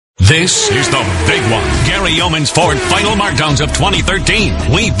This is the big one. Gary Yeomans Ford final markdowns of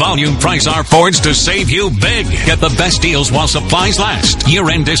 2013. We volume price our Fords to save you big. Get the best deals while supplies last.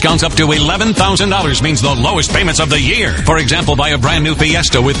 Year-end discounts up to $11,000 means the lowest payments of the year. For example, buy a brand new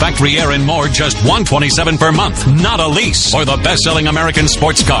Fiesta with factory air and more, just $127 per month. Not a lease. Or the best-selling American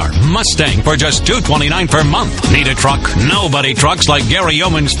sports car, Mustang, for just $229 per month. Need a truck? Nobody trucks like Gary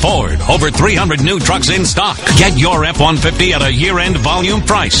Yeomans Ford. Over 300 new trucks in stock. Get your F-150 at a year-end volume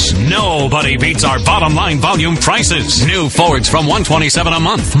price. Nobody beats our bottom line volume prices. New Fords from $127 a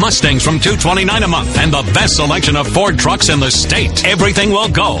month. Mustangs from $229 a month. And the best selection of Ford trucks in the state. Everything will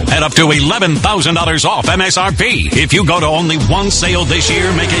go at up to $11,000 off MSRP. If you go to only one sale this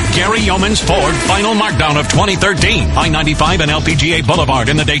year, make it Gary Yeomans Ford final markdown of 2013. I-95 and LPGA Boulevard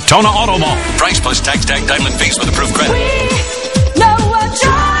in the Daytona Auto Mall. Price plus tax, tag, title, and fees with approved credit.